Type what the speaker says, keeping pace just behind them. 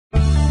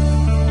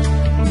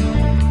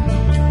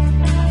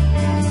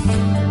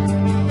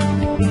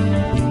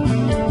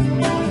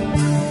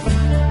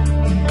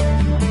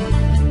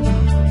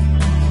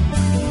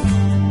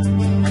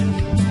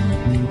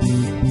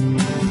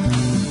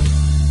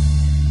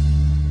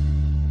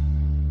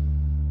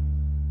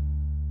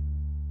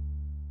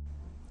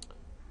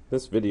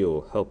This video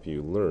will help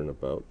you learn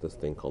about this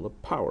thing called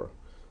a power.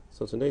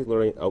 So today's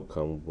learning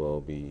outcome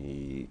will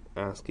be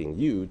asking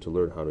you to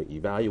learn how to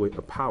evaluate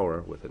a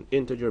power with an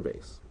integer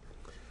base.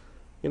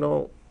 You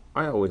know,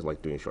 I always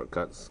like doing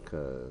shortcuts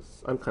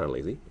because I'm kind of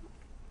lazy.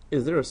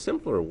 Is there a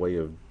simpler way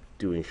of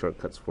doing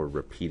shortcuts for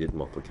repeated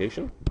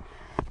multiplication?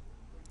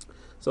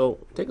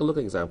 So take a look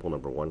at example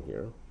number 1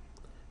 here.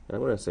 And I'm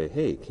going to say,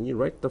 hey, can you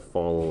write the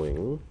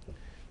following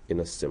in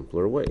a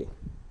simpler way?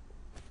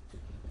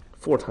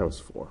 4 times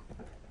 4.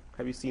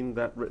 Have you seen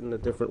that written a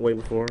different way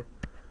before?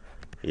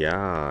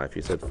 Yeah, if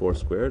you said 4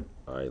 squared,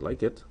 I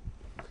like it.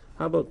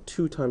 How about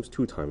 2 times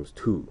 2 times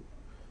 2?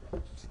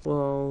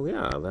 Well,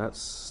 yeah,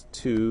 that's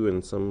 2,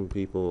 and some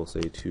people will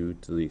say 2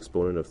 to the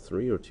exponent of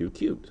 3 or 2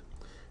 cubed.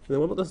 And then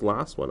what about this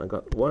last one? I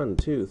got 1,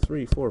 2,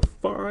 3, 4,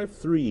 5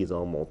 3's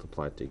all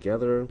multiplied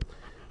together.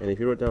 And if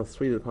you wrote down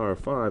 3 to the power of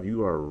 5,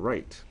 you are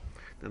right.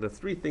 Now the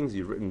 3 things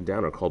you've written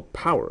down are called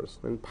powers,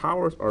 and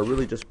powers are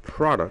really just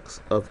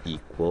products of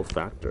equal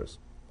factors.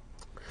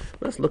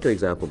 Let's look at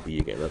example B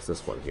again. That's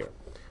this one here.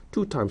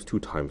 2 times 2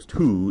 times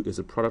 2 is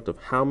a product of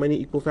how many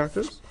equal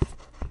factors?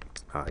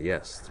 Ah,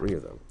 yes, 3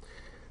 of them.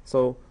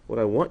 So what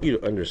I want you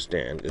to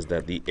understand is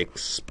that the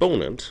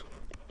exponent,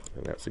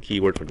 and that's the key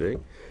word for today,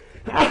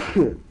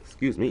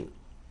 excuse me,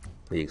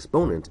 the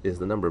exponent is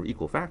the number of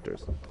equal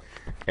factors.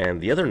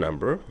 And the other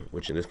number,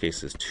 which in this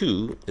case is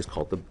 2, is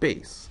called the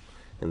base.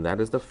 And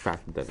that is the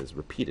factor that is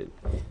repeated.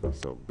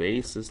 So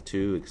base is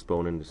 2,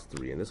 exponent is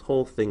 3. And this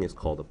whole thing is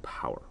called a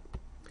power.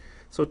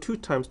 So 2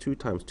 times 2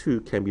 times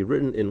 2 can be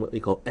written in what we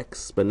call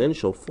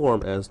exponential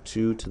form as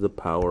 2 to the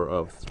power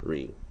of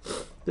 3.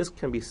 This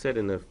can be said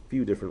in a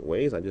few different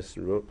ways. I just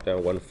wrote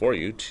down one for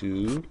you.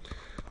 2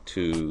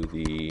 to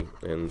the,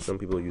 and some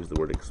people use the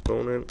word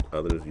exponent,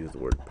 others use the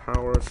word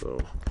power. So,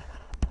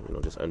 you know,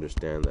 just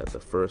understand that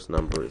the first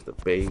number is the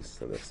base,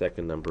 and the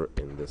second number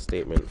in this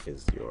statement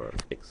is your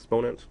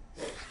exponent.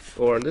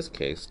 Or in this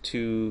case,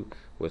 2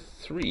 with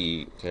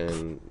 3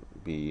 can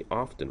be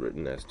often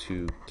written as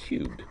 2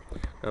 cubed.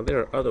 Now there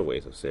are other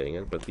ways of saying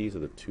it, but these are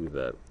the two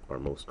that are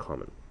most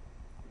common.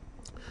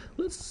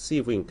 Let's see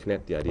if we can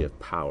connect the idea of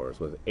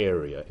powers with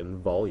area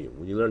and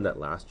volume. You learned that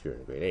last year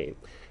in grade 8,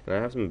 and I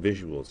have some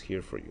visuals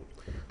here for you.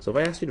 So if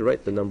I asked you to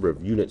write the number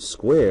of unit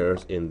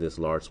squares in this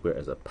large square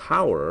as a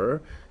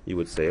power, you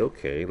would say,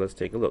 okay, let's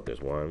take a look.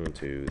 There's 1,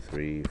 2,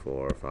 3,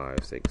 4, 5,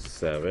 6,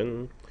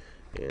 7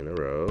 in a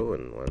row,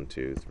 and 1,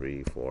 2,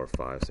 3, 4,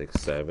 5,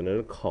 6, 7 in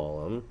a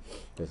column.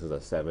 This is a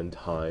 7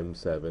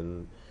 times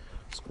 7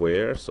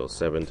 square, so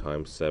 7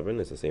 times 7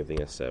 is the same thing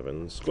as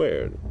 7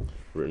 squared.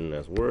 Written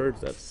as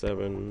words, that's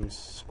 7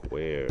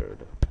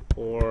 squared,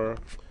 or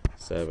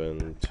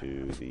 7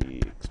 to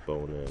the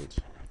exponent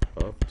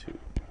of 2.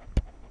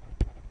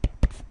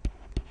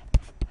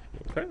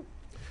 Okay,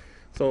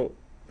 so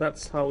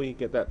that's how we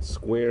get that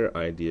square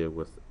idea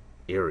with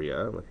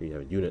area. Like if you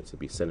have units, it'd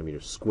be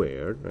centimeters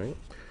squared, right?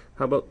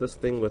 How about this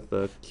thing with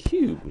the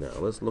cube now?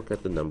 Let's look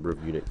at the number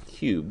of unit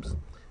cubes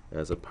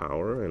as a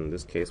power. In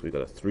this case, we've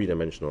got a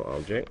 3-dimensional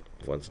object.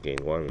 Once again,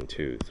 1,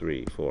 2,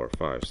 3, 4,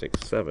 5, 6,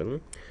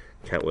 7.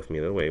 Count with me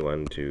the way.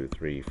 1, 2,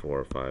 3,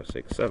 4, 5,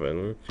 6,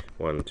 7.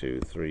 1, 2,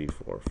 3,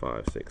 4,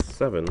 5, 6,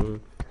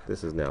 7.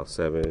 This is now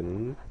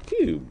 7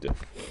 cubed,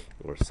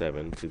 or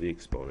 7 to the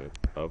exponent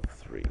of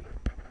 3.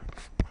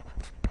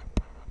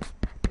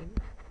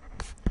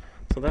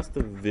 So that's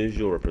the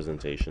visual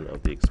representation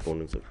of the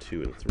exponents of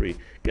 2 and 3. It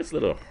gets a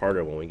little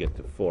harder when we get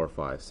to 4,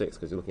 5, 6,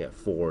 because you're looking at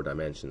 4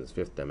 dimensions,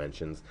 5th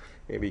dimensions.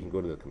 Maybe you can go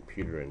to the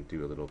computer and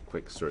do a little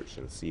quick search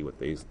and see what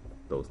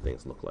those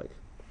things look like.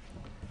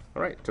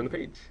 All right, turn the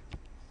page.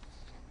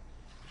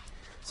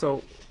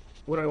 So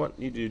what I want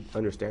you to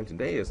understand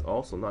today is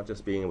also not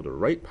just being able to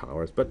write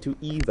powers, but to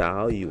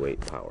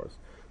evaluate powers.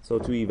 So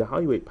to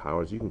evaluate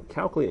powers, you can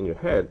calculate in your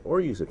head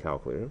or use a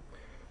calculator.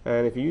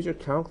 And if you use your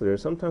calculator,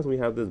 sometimes we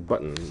have this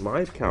button.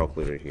 My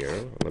calculator here,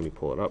 let me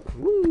pull it up.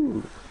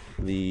 Woo!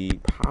 The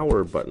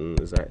power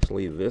button is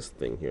actually this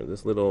thing here.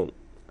 This little,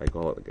 I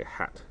call it like a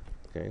hat.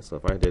 Okay, so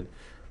if I did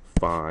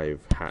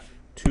 5 hat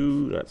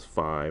 2, that's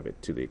 5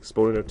 to the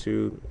exponent of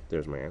 2.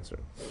 There's my answer.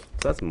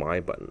 So that's my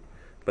button.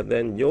 But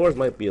then yours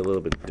might be a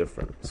little bit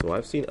different. So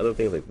I've seen other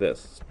things like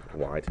this,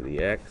 y to the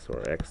x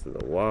or x to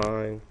the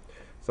y.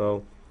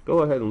 So go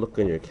ahead and look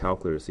in your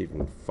calculator to see if you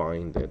can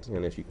find it.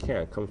 And if you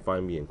can't, come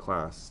find me in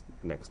class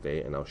next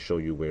day and I'll show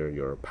you where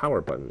your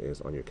power button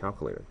is on your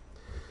calculator.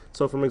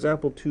 So from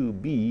example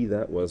 2b,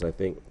 that was, I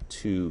think,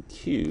 2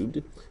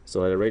 cubed.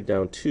 So I'd write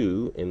down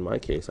 2. In my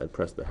case, I'd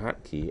press the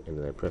hat key and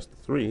then I press the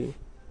 3.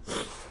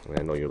 And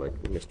I know you're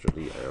like, Mr.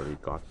 Lee, I already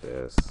got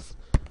this.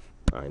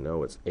 I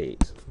know it's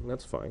 8.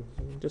 That's fine.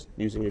 Just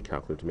using your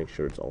calculator to make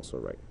sure it's also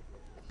right.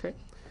 Okay.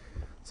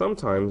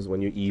 Sometimes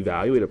when you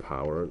evaluate a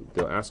power,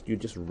 they'll ask you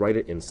just write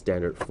it in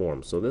standard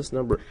form. So this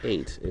number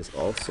 8 is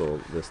also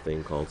this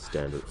thing called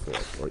standard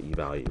form, or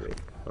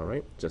evaluate. All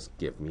right? Just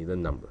give me the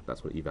number.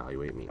 That's what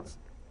evaluate means.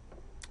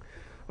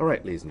 All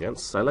right, ladies and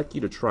gents, I'd like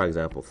you to try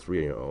example 3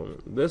 on your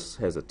own. This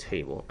has a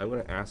table. I'm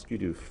going to ask you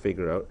to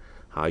figure out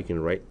how you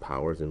can write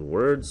powers in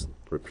words,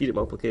 repeated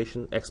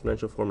multiplication,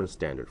 exponential form, and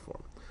standard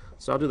form.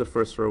 So I'll do the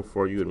first row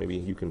for you, and maybe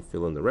you can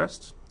fill in the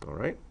rest. All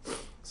right.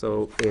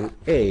 So in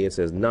A, it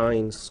says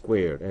 9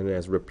 squared, and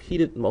as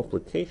repeated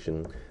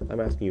multiplication, I'm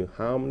asking you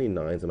how many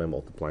 9s am I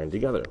multiplying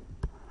together?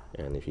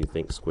 And if you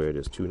think squared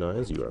is 2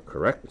 9s, you are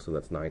correct. So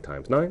that's 9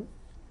 times 9.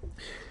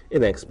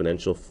 In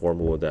exponential form,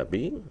 what would that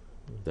be?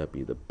 That'd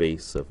be the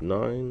base of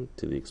 9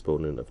 to the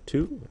exponent of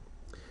 2.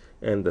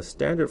 And the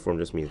standard form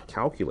just means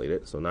calculate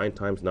it. So 9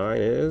 times 9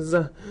 is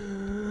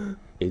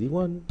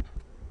 81.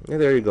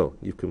 And there you go.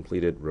 You've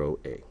completed row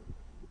A.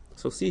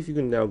 So see if you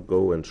can now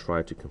go and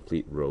try to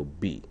complete row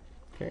B.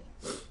 Okay.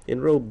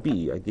 In row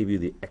B, I give you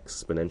the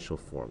exponential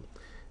form.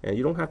 And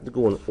you don't have to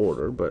go in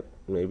order, but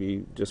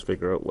maybe just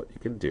figure out what you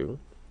can do.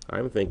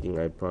 I'm thinking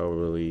I'd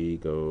probably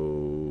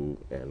go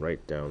and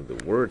write down the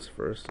words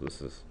first. So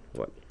this is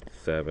what?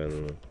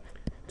 7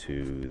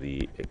 to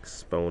the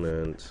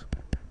exponent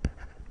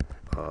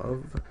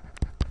of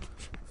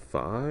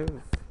 5.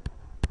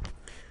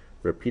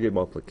 Repeated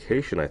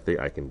multiplication I think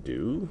I can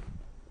do.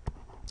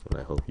 And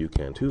I hope you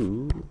can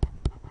too.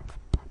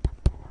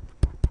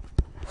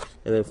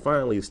 And then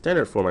finally,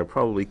 standard form I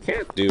probably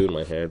can't do in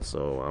my head,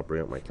 so I'll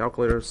bring up my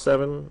calculator.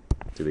 7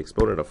 to the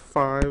exponent of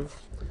 5.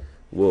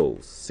 Whoa,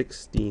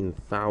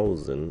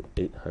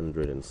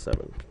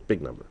 16,807.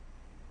 Big number.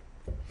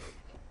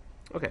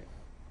 Okay.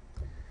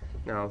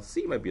 Now,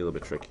 C might be a little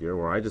bit trickier,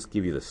 where I just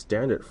give you the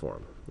standard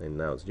form. And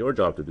now it's your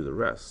job to do the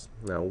rest.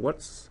 Now,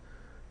 what's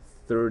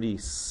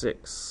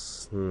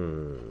 36?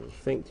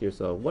 Think to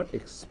yourself, what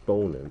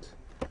exponent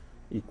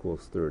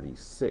equals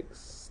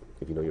 36?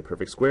 If you know your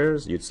perfect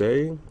squares, you'd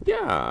say,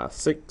 yeah,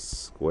 6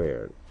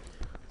 squared.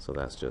 So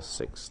that's just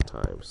 6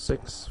 times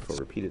 6 for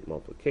repeated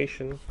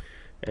multiplication.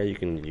 And you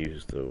can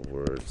use the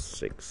word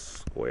 6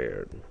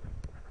 squared.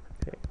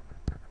 Okay.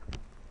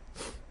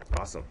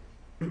 Awesome.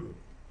 And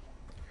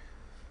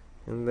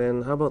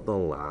then how about the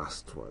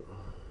last one?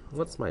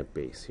 What's my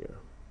base here?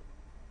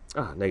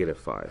 Negative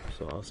 5.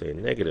 So I'll say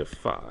negative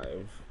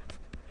 5.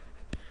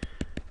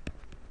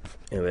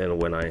 And then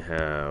when I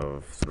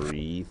have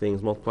 3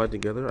 things multiplied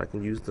together, I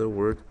can use the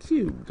word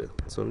cubed.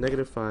 So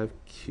negative 5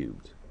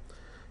 cubed.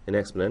 In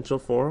exponential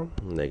form,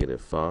 negative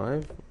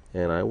 5.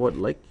 And I would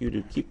like you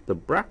to keep the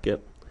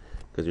bracket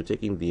because you're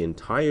taking the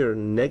entire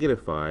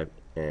negative 5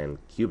 and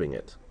cubing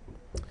it.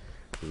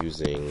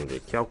 Using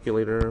the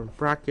calculator,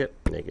 bracket,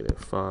 negative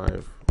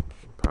 5,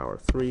 power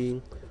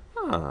 3,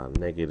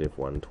 negative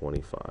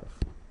 125.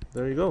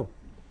 There you go.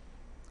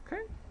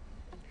 Okay.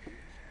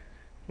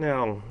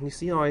 Now, you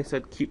see how I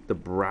said keep the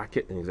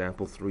bracket in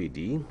example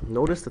 3D?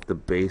 Notice that the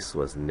base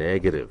was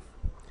negative.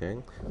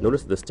 Okay.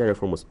 Notice that the standard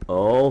form was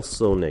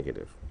also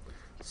negative.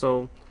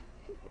 So,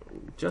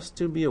 just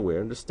to be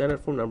aware, the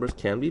standard form numbers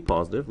can be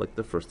positive, like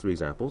the first 3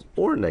 examples,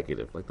 or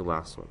negative, like the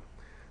last one.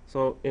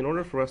 So, in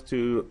order for us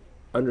to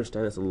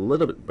understand this a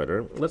little bit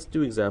better, let's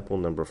do example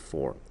number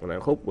 4. And I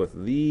hope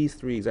with these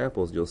 3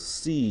 examples, you'll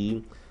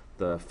see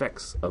the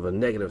effects of a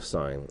negative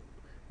sign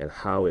and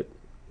how it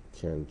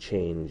can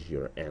change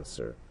your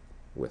answer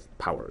with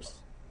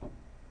powers.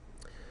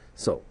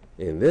 So,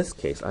 in this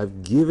case,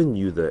 I've given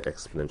you the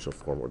exponential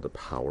form or the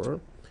power,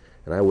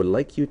 and I would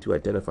like you to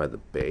identify the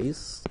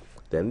base,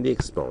 then the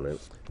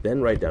exponent,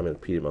 then write down the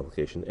repeated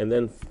multiplication, and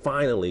then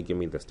finally give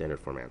me the standard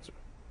form answer.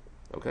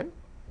 Okay?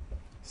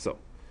 So,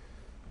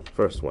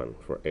 first one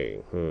for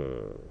A.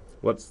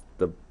 What's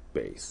the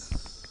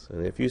base?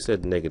 And if you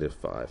said negative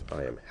 5,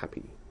 I am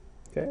happy.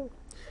 Okay?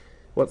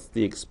 What's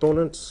the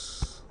exponent?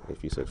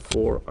 If you said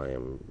 4, I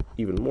am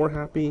even more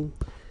happy.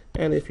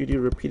 And if you do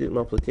repeated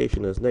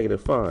multiplication as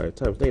negative 5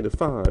 times negative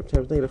 5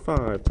 times negative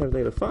 5 times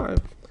negative 5,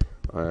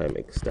 I'm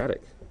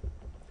ecstatic.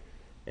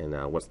 And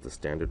now what's the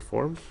standard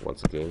form?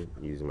 Once again,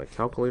 using my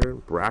calculator,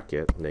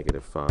 bracket,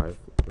 negative 5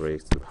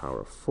 raised to the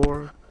power of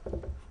 4,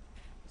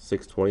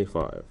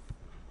 625.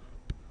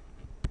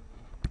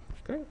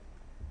 Okay.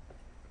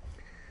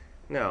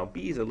 Now,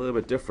 B is a little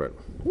bit different.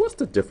 What's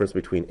the difference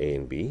between A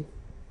and B?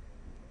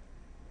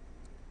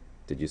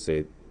 Did you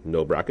say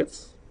no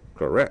brackets?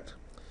 Correct.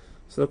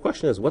 So the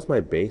question is, what's my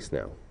base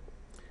now?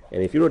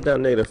 And if you wrote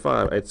down negative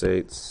 5, I'd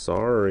say,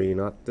 sorry,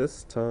 not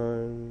this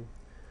time.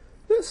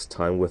 This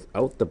time,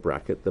 without the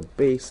bracket, the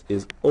base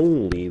is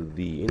only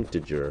the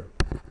integer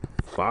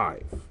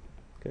 5.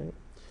 Okay.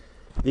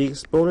 The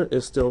exponent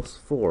is still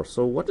 4.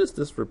 So what does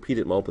this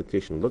repeated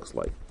multiplication looks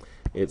like?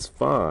 It's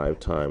 5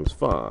 times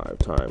 5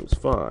 times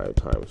 5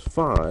 times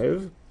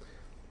 5.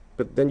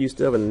 But then you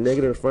still have a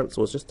negative in front,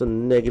 so it's just a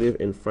negative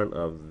in front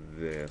of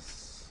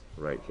this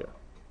right here.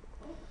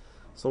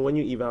 So when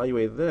you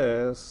evaluate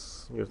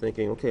this, you're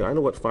thinking, okay, I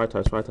know what 5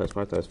 times 5 times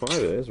 5 times 5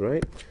 is,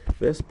 right?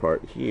 This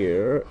part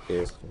here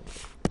is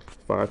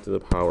 5 to the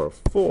power of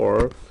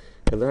 4,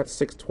 and that's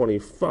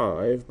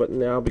 625. But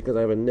now, because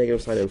I have a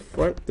negative sign in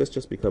front, this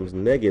just becomes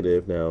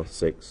negative now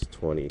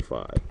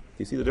 625. Do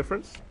you see the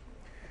difference?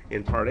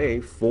 In part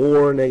A,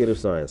 4 negative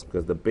signs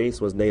because the base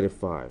was negative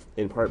 5.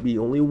 In part B,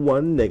 only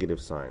 1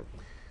 negative sign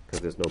because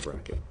there's no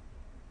bracket.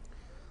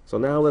 So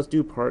now let's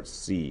do part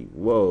C.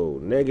 Whoa,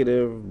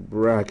 negative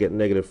bracket,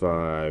 negative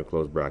 5,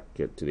 close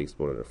bracket to the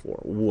exponent of 4.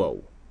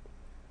 Whoa.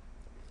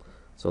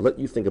 So let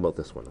you think about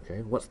this one,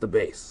 okay? What's the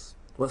base?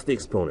 What's the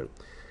exponent?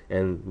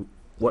 And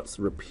what's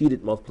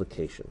repeated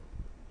multiplication?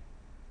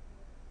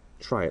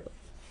 Try it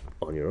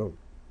on your own.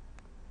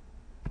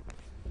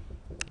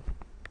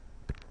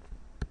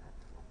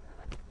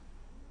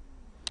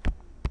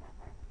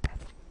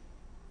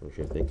 If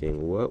you're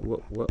thinking,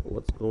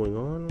 what's going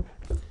on?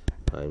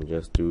 I'm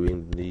just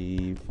doing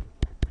the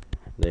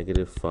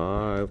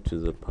 -5 to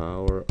the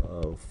power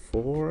of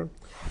 4.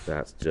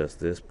 That's just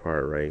this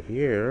part right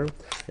here.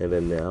 And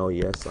then now,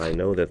 yes, I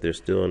know that there's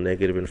still a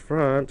negative in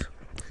front.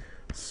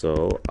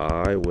 So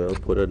I will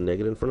put a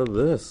negative in front of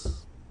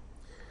this.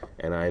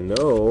 And I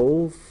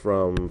know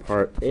from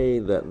part A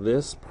that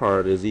this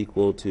part is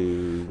equal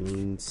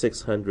to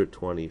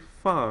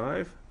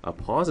 625, a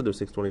positive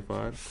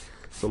 625.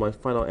 So my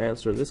final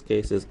answer in this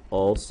case is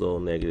also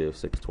negative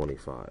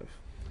 625.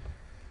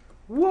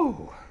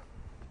 Whoa!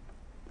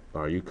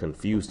 Are you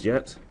confused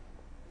yet?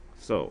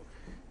 So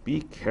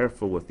be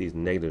careful with these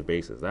negative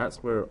bases.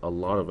 That's where a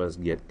lot of us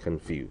get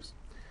confused.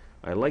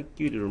 I like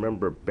you to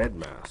remember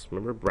BEDMAS.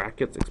 Remember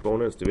brackets,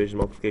 exponents, division,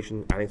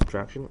 multiplication, adding,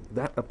 subtraction?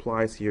 That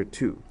applies here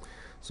too.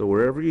 So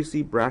wherever you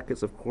see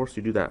brackets, of course,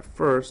 you do that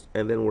first,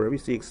 and then wherever you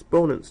see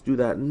exponents, do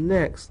that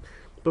next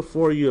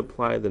before you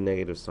apply the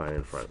negative sign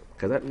in front.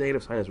 Because that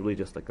negative sign is really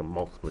just like a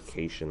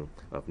multiplication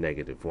of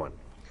 -1.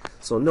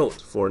 So note,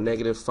 for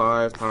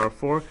 -5 power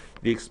 4,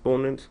 the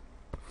exponent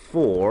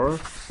 4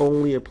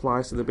 only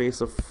applies to the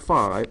base of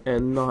 5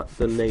 and not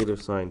the negative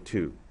sign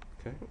 2.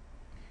 Okay?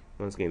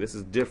 Once again, this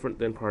is different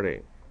than part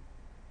A.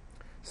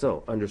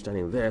 So,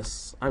 understanding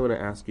this, I'm going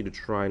to ask you to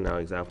try now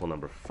example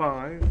number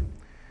 5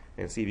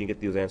 and see if you can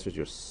get these answers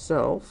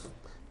yourself.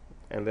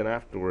 And then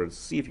afterwards,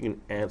 see if you can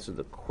answer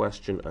the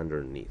question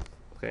underneath.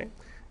 Okay?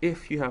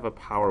 If you have a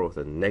power with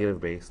a negative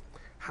base,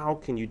 how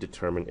can you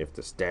determine if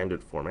the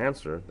standard form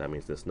answer, that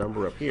means this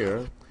number up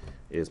here,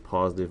 is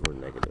positive or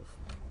negative?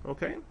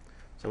 Okay?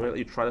 So I'm going to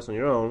let you try this on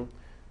your own.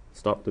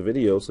 Stop the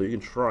video so you can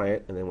try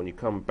it, and then when you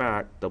come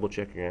back, double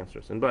check your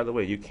answers. And by the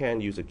way, you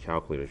can use a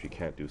calculator if you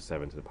can't do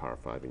 7 to the power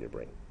 5 in your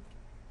brain.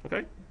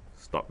 Okay?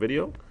 Stop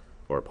video,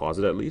 or pause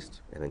it at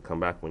least, and then come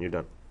back when you're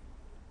done.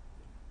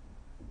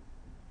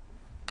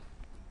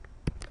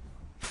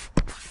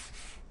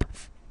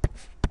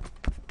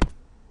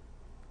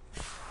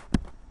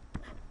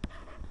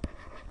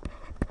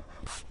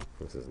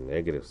 This is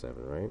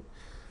 -7, right?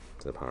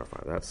 To the power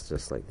 5. That's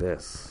just like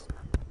this.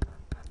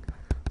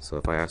 So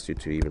if I asked you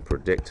to even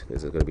predict,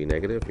 is it going to be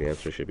negative? Your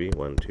answer should be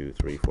 1, 2,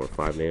 3, 4,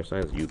 5 negative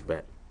signs. You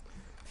bet.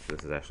 So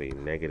this is actually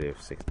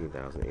negative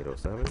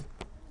 16,807.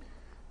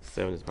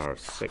 7 to the power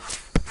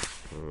 6.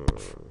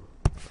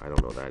 I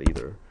don't know that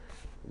either.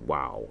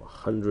 Wow.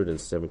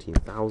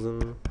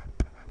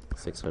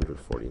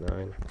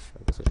 117,649. I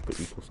guess I should put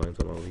equal signs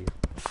on all these.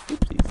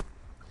 Oopsies.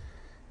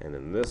 And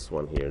then this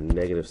one here,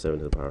 -7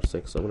 to the power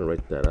 6. So I'm going to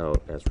write that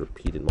out as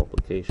repeated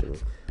multiplication.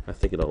 I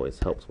think it always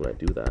helps when I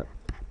do that,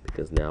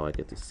 because now I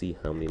get to see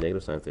how many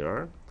negative signs there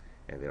are,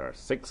 and there are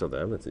 6 of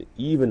them. It's an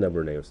even number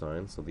of negative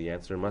signs, so the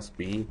answer must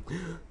be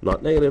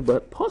not negative,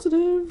 but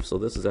positive. So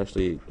this is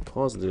actually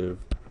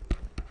positive,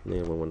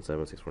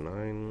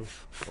 -117,649,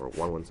 or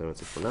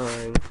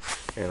 117,649,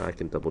 and I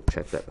can double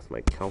check that with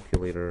my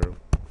calculator.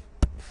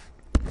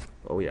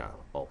 Oh yeah,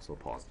 also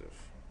positive.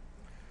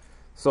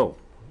 So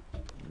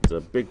the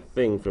big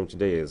thing from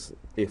today is,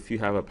 if you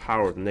have a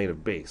power with a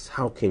negative base,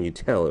 how can you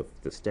tell if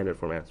the standard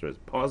form answer is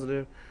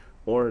positive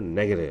or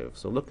negative?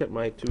 So look at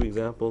my 2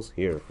 examples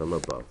here from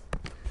above.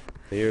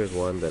 Here's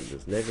one that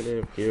is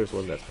negative, here's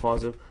one that's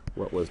positive.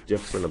 What was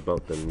different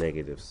about the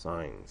negative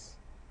signs?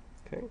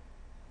 Okay?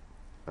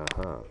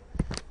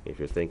 If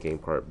you're thinking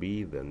part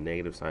B, the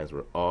negative signs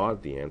were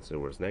odd, the answer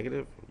was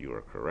negative, you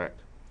are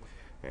correct.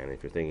 And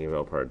if you're thinking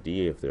about part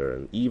D, if there are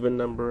an even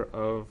number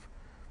of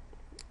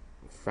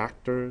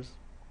factors,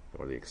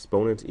 or the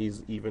exponent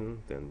is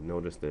even, then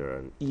notice there are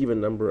an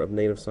even number of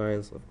negative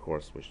signs, of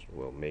course, which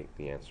will make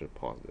the answer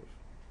positive.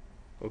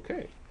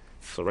 Okay,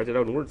 so write it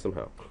out in words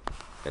somehow,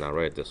 and I'll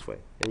write it this way.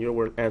 And your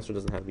word answer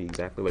doesn't have to be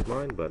exactly like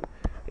mine, but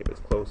if it's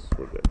close,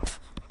 we're good.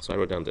 So I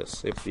wrote down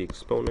this: if the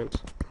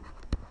exponent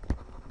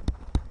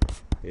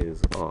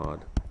is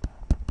odd,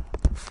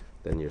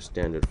 then your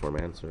standard form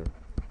answer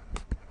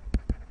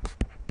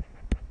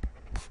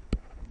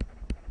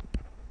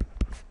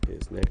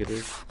is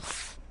negative.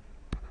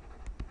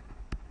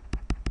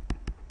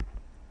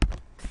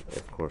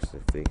 Of course,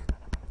 if the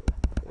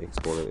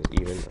exponent is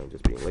even, I'm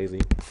just being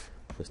lazy,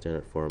 the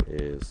standard form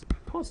is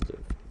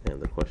positive.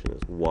 And the question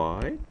is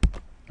why?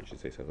 You should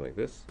say something like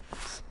this: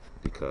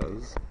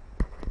 because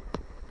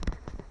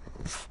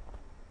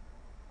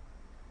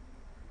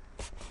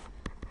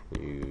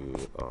you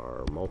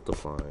are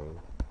multiplying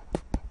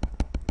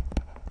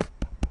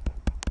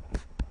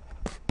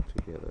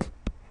together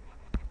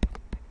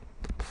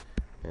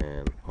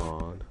an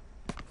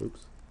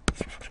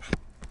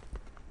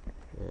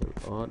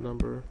odd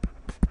number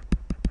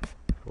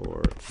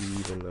or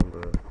even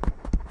number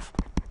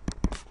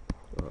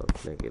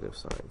of negative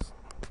signs.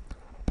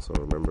 So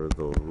remember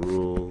the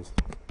rules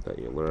that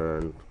you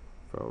learned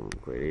from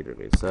grade 8 or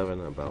grade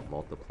 7 about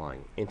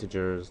multiplying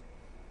integers,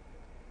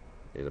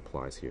 it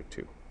applies here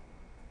too.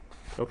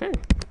 Okay,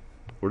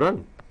 we're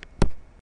done.